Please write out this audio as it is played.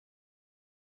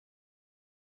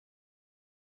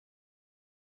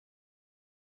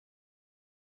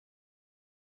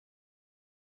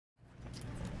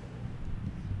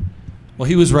Well,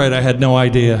 he was right. I had no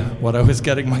idea what I was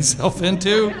getting myself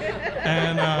into,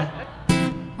 and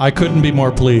I couldn't be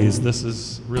more pleased. This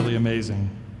is really amazing.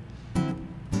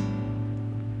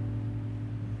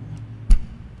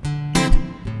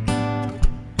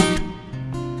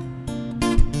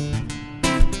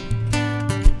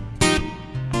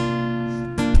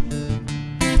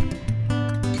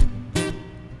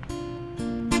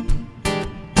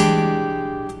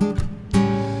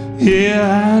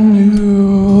 Yeah, I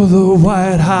knew the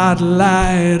white-hot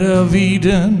light of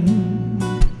Eden.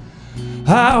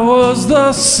 I was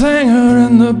the singer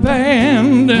in the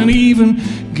band, and even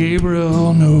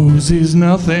Gabriel knows he's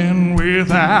nothing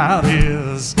without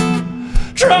his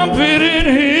trumpet in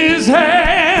his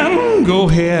hand. Go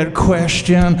ahead,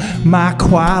 question my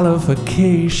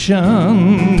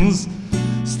qualifications.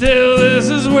 Still, this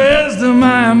is wisdom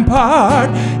I impart.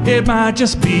 It might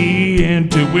just be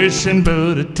intuition,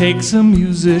 but it takes a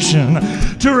musician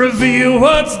to reveal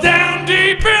what's down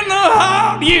deep in the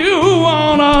heart. You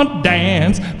wanna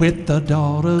dance with the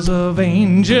daughters of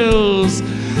angels.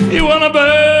 You wanna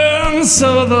burn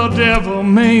so the devil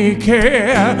may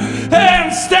care,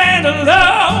 and stand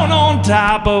alone on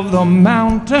top of the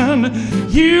mountain.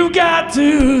 You got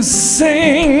to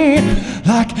sing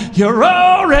like you're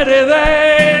already there.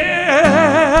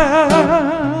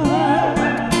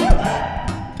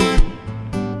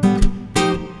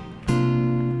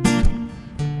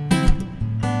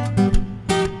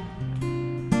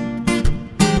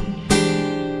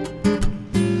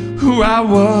 Who I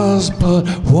was but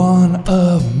one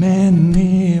of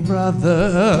many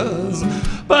brothers,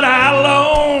 but I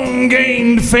alone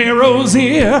gained Pharaoh's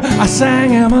ear. I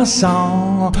sang him a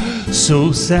song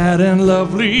so sad and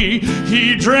lovely,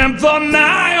 he dreamt the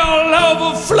Nile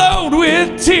overflowed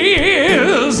with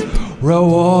tears,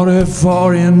 rewarded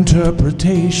for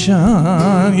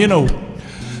interpretation. You know,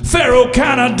 Pharaoh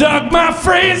kinda dug my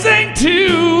phrasing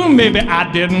too. Maybe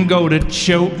I didn't go to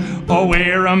choke or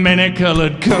wear a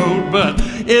many-colored coat, but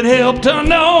it helped to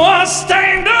know a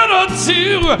standard or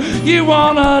two. You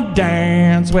wanna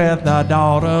dance with the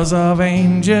daughters of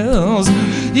angels.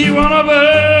 You wanna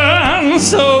burn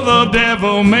so the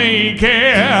devil may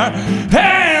care,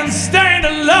 and stand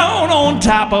alone on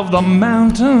top of the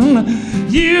mountain.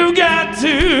 You got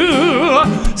to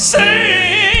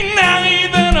sing. Now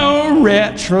even a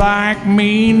wretch like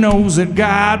me knows that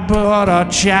God put a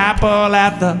chapel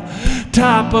at the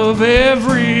top of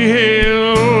every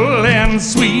hill, and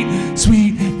sweet,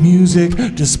 sweet music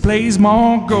displays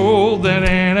more gold than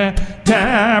any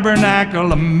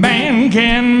tabernacle a man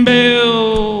can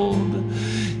build.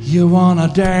 You wanna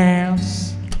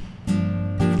dance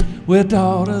with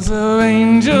daughters of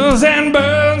angels and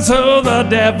burn so the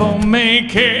devil may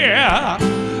care,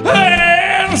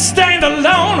 and stand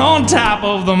alone on top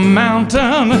of the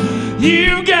mountain.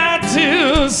 You got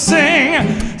to sing,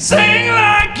 sing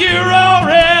like you're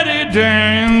already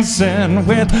dancing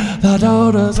with the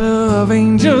daughters of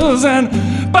angels, and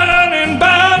burning,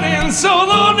 burning so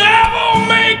the devil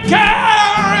may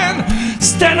care, and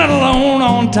standing alone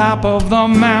on top of the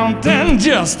mountain.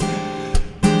 Just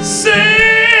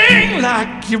sing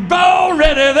like you're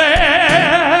already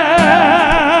there.